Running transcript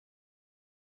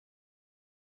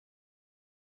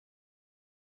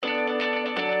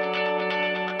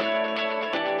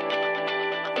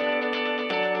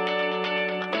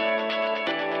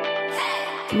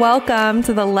Welcome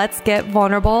to the Let's Get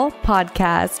Vulnerable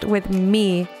podcast with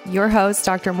me, your host,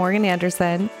 Dr. Morgan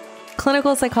Anderson,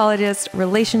 clinical psychologist,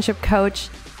 relationship coach,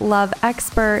 love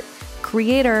expert,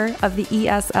 creator of the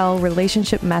ESL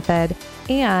relationship method,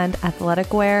 and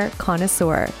athletic wear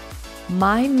connoisseur.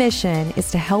 My mission is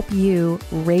to help you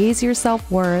raise your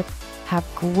self-worth, have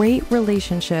great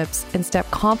relationships, and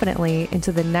step confidently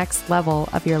into the next level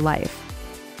of your life.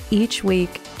 Each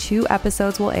week, 2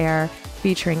 episodes will air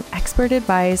featuring expert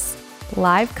advice,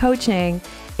 live coaching,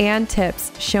 and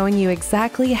tips showing you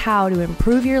exactly how to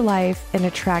improve your life and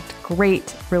attract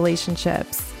great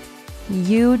relationships.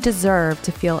 You deserve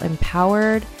to feel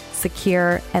empowered,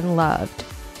 secure, and loved.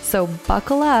 So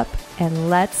buckle up and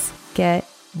let's get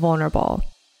vulnerable.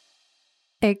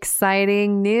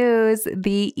 Exciting news.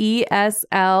 The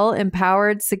ESL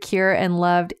Empowered, Secure, and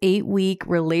Loved 8-week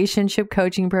relationship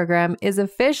coaching program is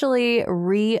officially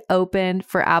reopened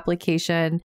for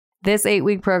application. This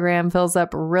 8-week program fills up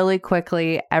really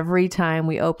quickly every time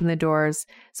we open the doors.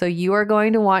 So you are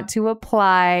going to want to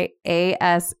apply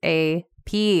ASAP.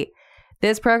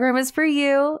 This program is for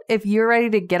you if you're ready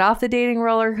to get off the dating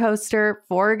roller coaster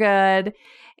for good.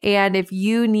 And if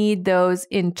you need those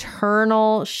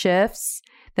internal shifts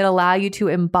that allow you to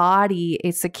embody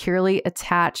a securely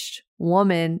attached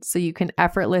woman so you can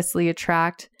effortlessly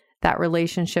attract that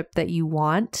relationship that you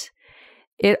want.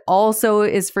 It also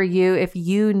is for you if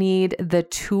you need the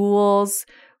tools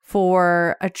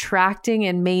for attracting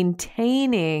and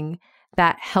maintaining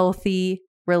that healthy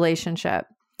relationship.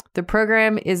 The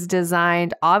program is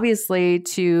designed, obviously,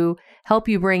 to help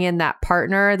you bring in that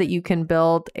partner that you can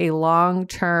build a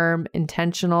long-term,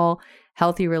 intentional,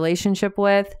 healthy relationship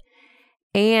with.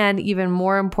 And even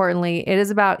more importantly, it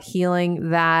is about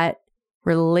healing that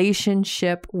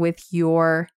relationship with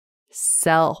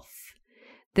yourself.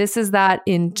 This is that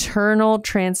internal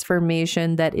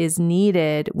transformation that is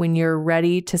needed when you're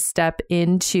ready to step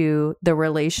into the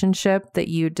relationship that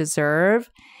you deserve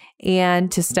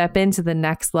and to step into the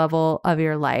next level of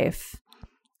your life.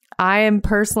 I am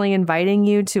personally inviting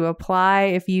you to apply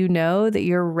if you know that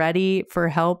you're ready for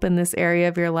help in this area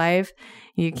of your life.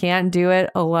 You can't do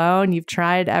it alone. You've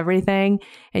tried everything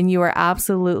and you are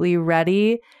absolutely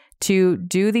ready to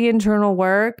do the internal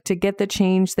work to get the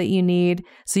change that you need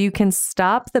so you can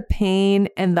stop the pain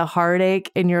and the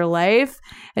heartache in your life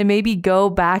and maybe go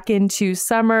back into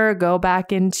summer, go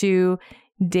back into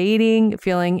dating,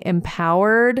 feeling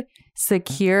empowered,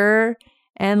 secure,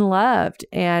 and loved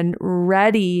and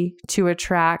ready to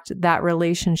attract that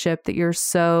relationship that you're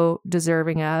so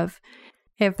deserving of.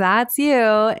 If that's you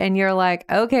and you're like,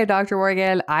 okay, Dr.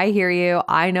 Morgan, I hear you.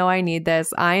 I know I need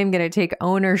this. I am going to take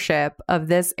ownership of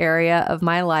this area of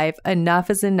my life.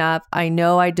 Enough is enough. I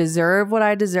know I deserve what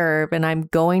I deserve and I'm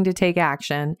going to take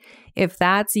action. If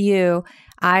that's you,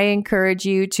 I encourage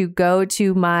you to go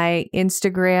to my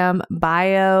Instagram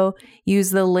bio, use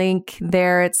the link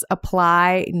there. It's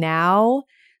apply now.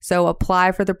 So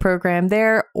apply for the program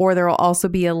there, or there will also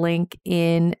be a link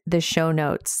in the show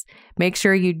notes. Make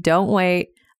sure you don't wait.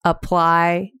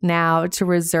 Apply now to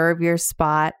reserve your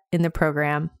spot in the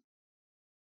program.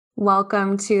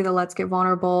 Welcome to the Let's Get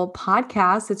Vulnerable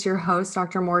podcast. It's your host,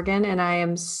 Dr. Morgan, and I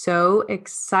am so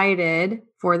excited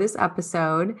for this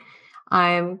episode.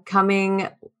 I'm coming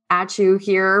at you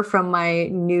here from my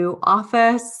new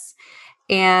office,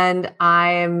 and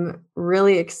I'm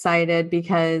really excited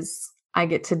because I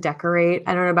get to decorate.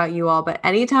 I don't know about you all, but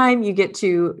anytime you get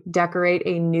to decorate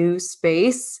a new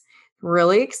space,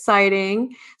 really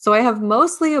exciting. So I have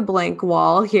mostly a blank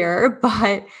wall here,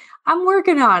 but I'm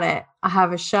working on it. I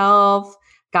have a shelf,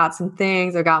 got some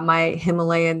things. I got my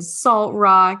Himalayan salt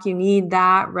rock. You need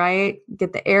that, right?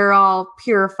 Get the air all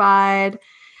purified.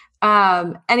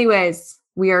 Anyways,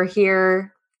 we are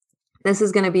here. This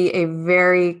is going to be a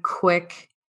very quick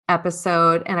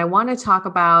episode, and I want to talk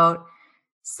about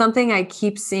something I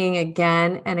keep seeing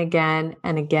again and again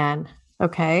and again.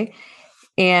 Okay.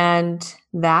 And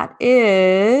that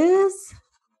is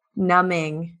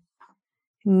numbing.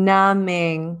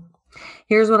 Numbing.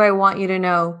 Here's what I want you to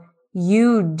know.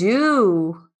 You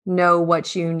do know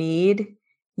what you need.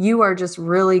 You are just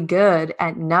really good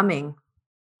at numbing.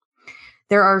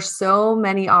 There are so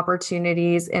many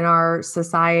opportunities in our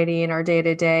society, in our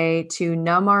day-to-day, to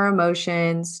numb our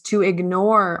emotions, to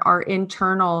ignore our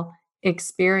internal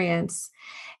experience.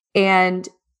 And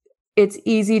it's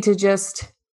easy to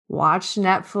just watch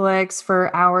Netflix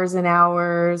for hours and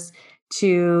hours,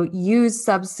 to use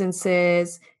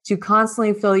substances, to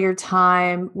constantly fill your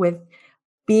time with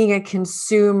being a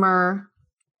consumer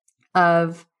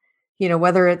of,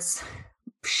 whether it's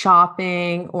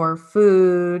shopping or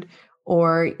food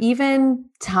or even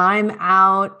time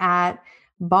out at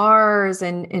bars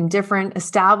and in different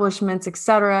establishments,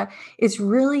 etc., it's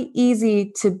really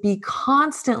easy to be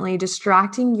constantly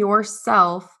distracting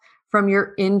yourself from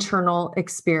your internal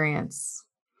experience.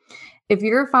 If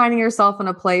you're finding yourself in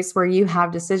a place where you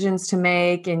have decisions to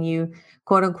make and you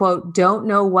quote unquote don't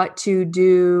know what to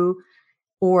do,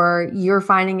 or you're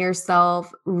finding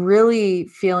yourself really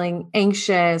feeling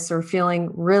anxious or feeling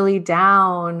really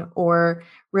down or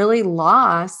really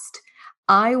lost,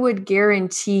 I would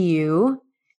guarantee you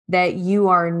that you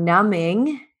are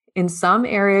numbing in some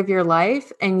area of your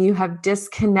life and you have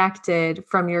disconnected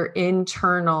from your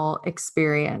internal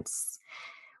experience.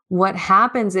 What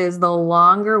happens is the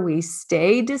longer we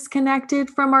stay disconnected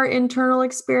from our internal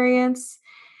experience,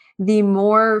 the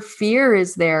more fear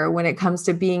is there when it comes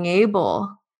to being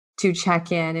able to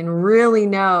check in and really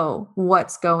know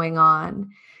what's going on.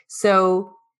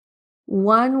 So,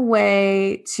 one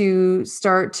way to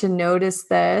start to notice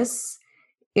this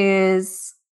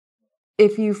is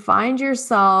if you find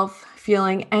yourself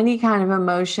feeling any kind of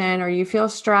emotion, or you feel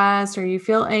stressed, or you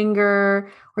feel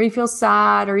anger, or you feel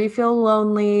sad, or you feel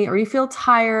lonely, or you feel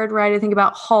tired, right? I think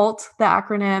about HALT, the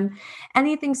acronym.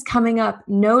 Anything's coming up,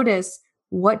 notice,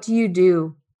 what do you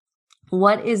do?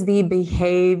 What is the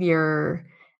behavior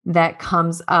that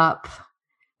comes up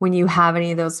when you have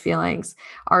any of those feelings?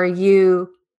 Are you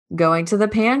going to the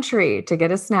pantry to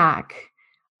get a snack?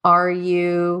 Are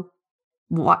you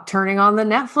turning on the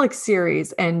Netflix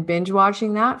series and binge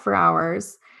watching that for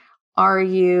hours? Are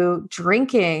you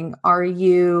drinking? Are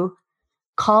you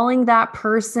calling that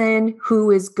person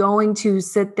who is going to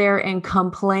sit there and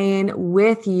complain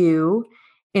with you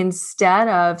instead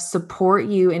of support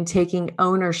you in taking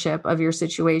ownership of your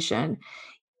situation?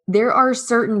 There are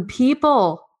certain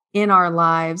people in our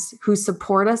lives who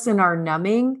support us in our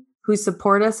numbing, who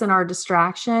support us in our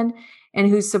distraction, and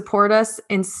who support us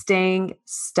in staying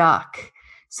stuck.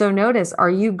 So notice, are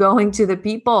you going to the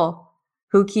people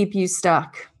who keep you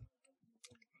stuck?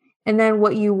 And then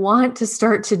what you want to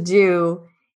start to do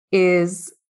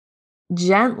is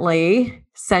gently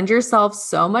send yourself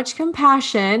so much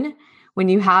compassion. When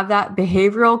you have that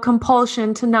behavioral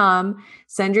compulsion to numb,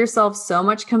 send yourself so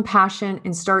much compassion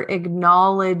and start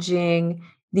acknowledging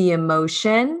the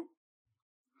emotion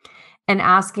and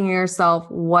asking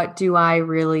yourself, what do I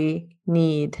really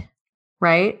need?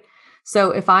 Right?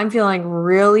 So if I'm feeling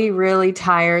really, really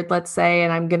tired, let's say,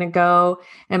 and I'm going to go,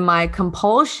 and my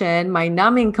compulsion, my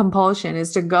numbing compulsion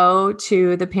is to go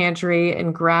to the pantry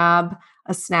and grab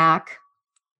a snack.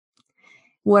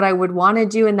 What I would want to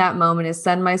do in that moment is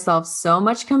send myself so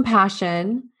much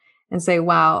compassion and say,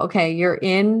 wow, okay, you're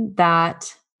in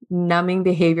that numbing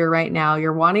behavior right now.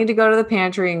 You're wanting to go to the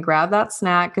pantry and grab that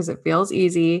snack because it feels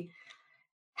easy.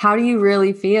 How do you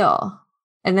really feel?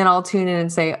 And then I'll tune in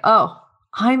and say, oh,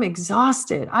 I'm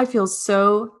exhausted. I feel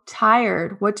so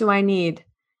tired. What do I need?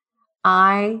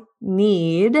 I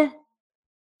need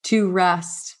to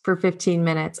rest for 15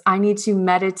 minutes. I need to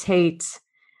meditate.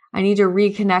 I need to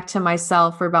reconnect to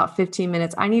myself for about 15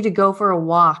 minutes. I need to go for a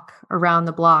walk around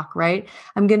the block, right?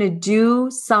 I'm going to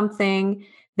do something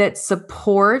that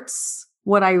supports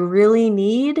what I really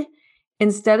need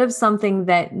instead of something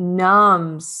that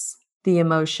numbs the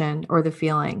emotion or the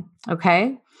feeling.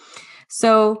 Okay.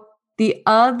 So the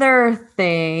other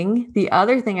thing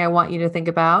I want you to think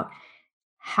about,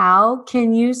 how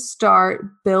can you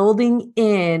start building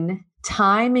in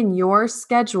time in your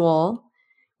schedule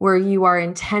where you are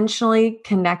intentionally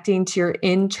connecting to your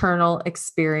internal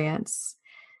experience?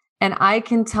 And I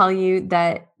can tell you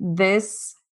that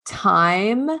this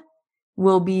time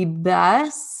will be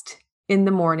best in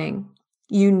the morning.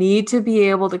 You need to be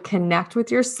able to connect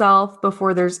with yourself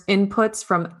before there's inputs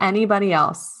from anybody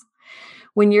else.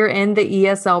 When you're in the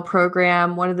ESL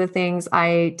program, one of the things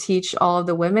I teach all of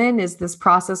the women is this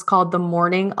process called the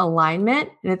morning alignment.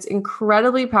 And it's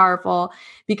incredibly powerful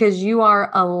because you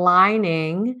are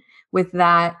aligning with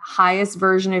that highest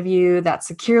version of you, that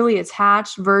securely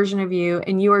attached version of you,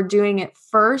 and you are doing it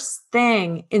first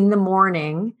thing in the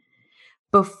morning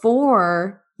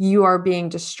before you are being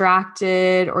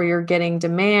distracted or you're getting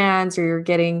demands or you're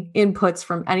getting inputs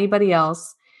from anybody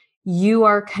else. You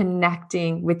are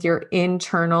connecting with your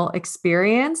internal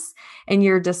experience and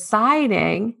you're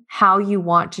deciding how you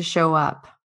want to show up.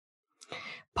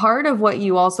 Part of what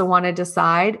you also want to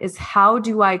decide is, how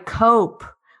do I cope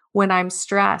when I'm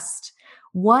stressed?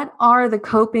 What are the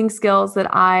coping skills that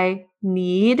I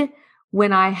need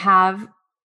when I have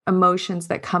emotions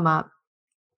that come up,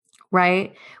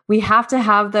 right? We have to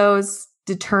have those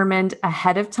determined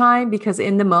ahead of time because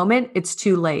in the moment, it's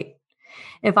too late.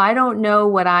 If I don't know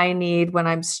what I need when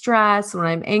I'm stressed, when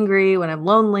I'm angry, when I'm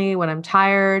lonely, when I'm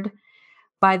tired,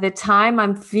 by the time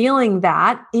I'm feeling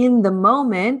that in the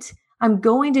moment, I'm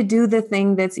going to do the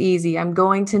thing that's easy. I'm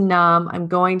going to numb. I'm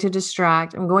going to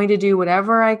distract. I'm going to do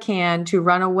whatever I can to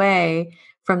run away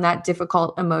from that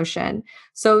difficult emotion.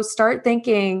 So start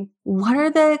thinking, what are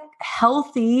the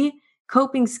healthy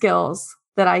coping skills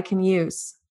that I can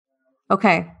use?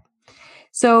 Okay.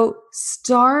 So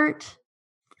start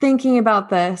thinking about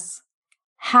this.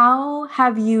 How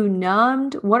have you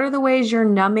numbed? What are the ways you're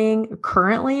numbing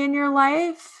currently in your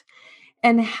life?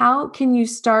 And how can you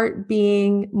start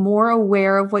being more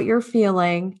aware of what you're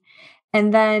feeling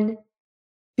and then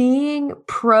being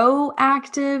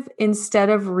proactive instead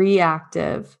of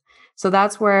reactive? So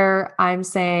that's where I'm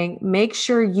saying, make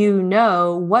sure you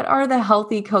know what are the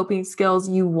healthy coping skills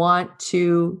you want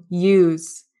to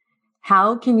use.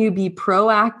 How can you be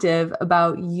proactive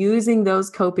about using those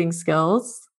coping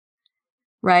skills,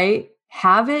 right?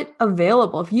 Have it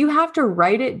available. If you have to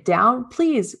write it down,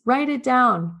 please write it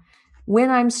down. When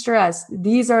I'm stressed,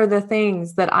 these are the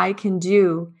things that I can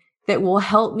do that will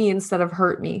help me instead of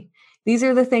hurt me. These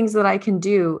are the things that I can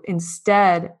do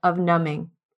instead of numbing.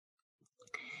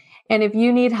 And if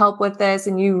you need help with this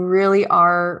and you really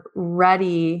are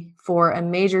ready for a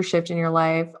major shift in your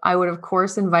life, I would, of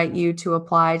course, invite you to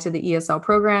apply to the ESL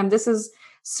program. This is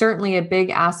certainly a big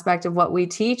aspect of what we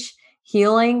teach,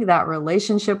 healing that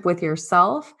relationship with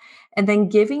yourself, and then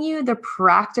giving you the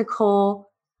practical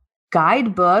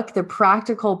guidebook, the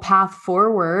practical path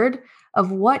forward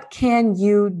of what can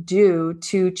you do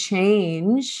to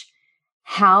change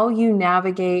how you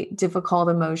navigate difficult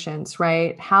emotions,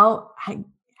 right? How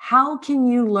can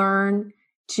you learn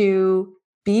to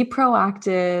be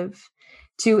proactive,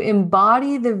 to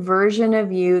embody the version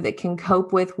of you that can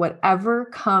cope with whatever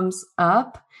comes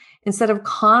up instead of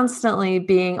constantly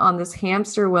being on this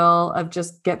hamster wheel of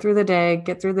just get through the day,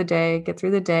 get through the day, get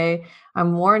through the day.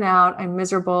 I'm worn out. I'm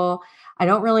miserable. I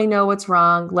don't really know what's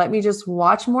wrong. Let me just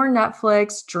watch more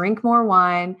Netflix, drink more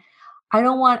wine. I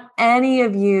don't want any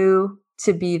of you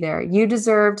to be there. You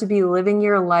deserve to be living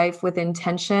your life with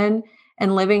intention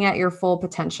and living at your full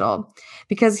potential.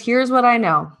 Because here's what I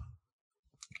know.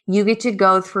 You get to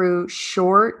go through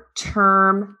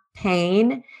short-term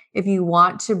pain if you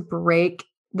want to break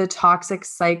the toxic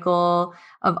cycle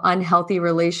of unhealthy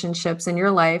relationships in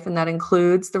your life, and that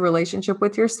includes the relationship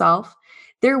with yourself.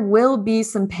 There will be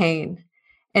some pain,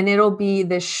 and it'll be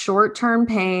this short-term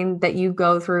pain that you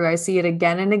go through. I see it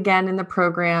again and again in the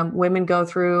program. Women go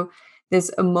through this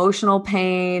emotional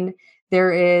pain.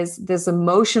 There is this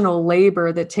emotional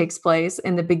labor that takes place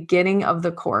in the beginning of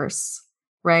the course,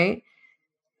 right?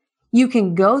 You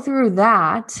can go through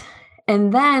that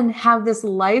and then have this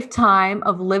lifetime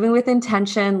of living with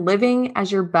intention, living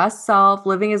as your best self,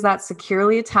 living as that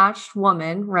securely attached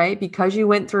woman, right? Because you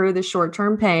went through the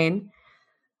short-term pain.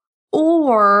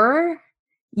 Or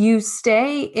you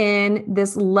stay in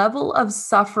this level of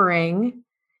suffering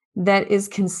that is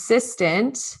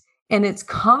consistent and it's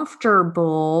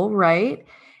comfortable, right?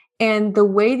 And the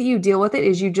way that you deal with it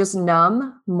is you just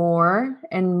numb more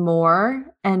and more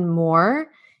and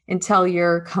more until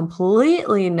you're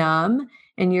completely numb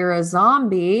and you're a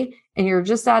zombie and you're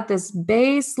just at this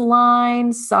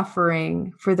baseline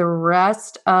suffering for the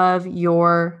rest of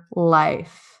your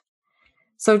life.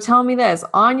 So tell me this,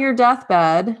 on your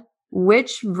deathbed,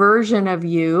 which version of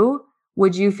you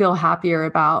would you feel happier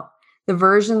about? The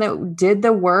version that did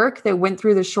the work, that went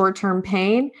through the short-term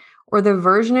pain, or the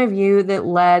version of you that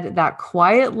led that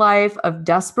quiet life of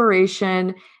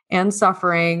desperation and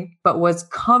suffering, but was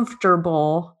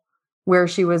comfortable where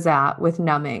she was at with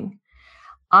numbing?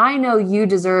 I know you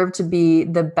deserve to be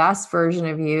the best version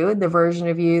of you, the version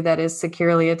of you that is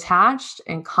securely attached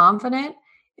and confident,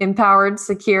 empowered,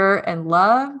 secure, and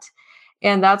loved.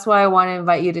 And that's why I want to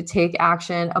invite you to take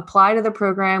action, apply to the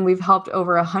program. We've helped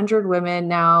over 100 women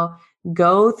now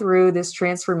go through this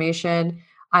transformation.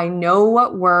 I know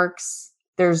what works.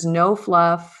 There's no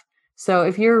fluff. So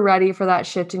if you're ready for that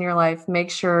shift in your life,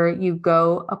 make sure you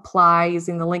go apply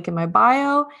using the link in my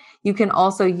bio. You can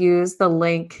also use the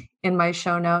link in my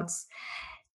show notes.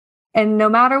 And no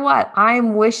matter what,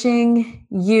 I'm wishing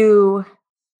you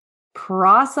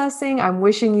processing. I'm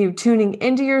wishing you tuning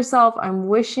into yourself. I'm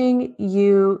wishing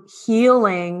you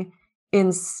healing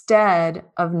instead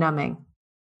of numbing.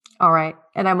 All right.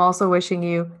 And I'm also wishing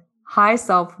you high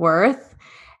self-worth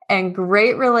and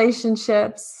great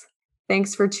relationships.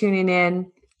 Thanks for tuning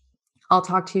in. I'll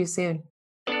talk to you soon.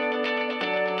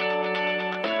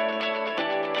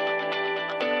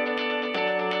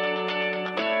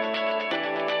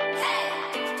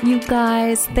 You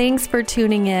guys, thanks for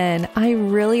tuning in. I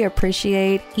really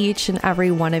appreciate each and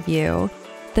every one of you.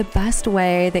 The best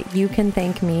way that you can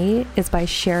thank me is by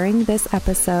sharing this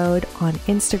episode on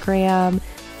Instagram,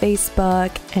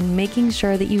 Facebook, and making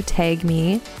sure that you tag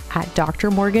me at Dr.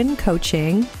 Morgan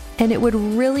Coaching. And it would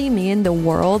really mean the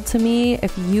world to me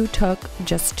if you took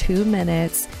just 2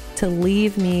 minutes to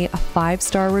leave me a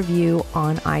 5-star review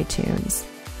on iTunes.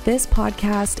 This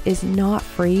podcast is not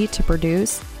free to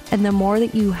produce, and the more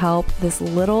that you help this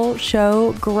little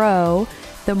show grow,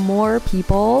 the more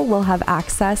people will have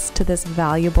access to this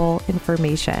valuable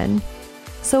information.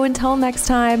 So until next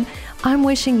time, I'm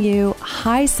wishing you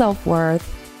high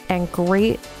self-worth and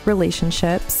great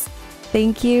relationships.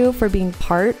 Thank you for being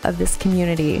part of this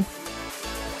community.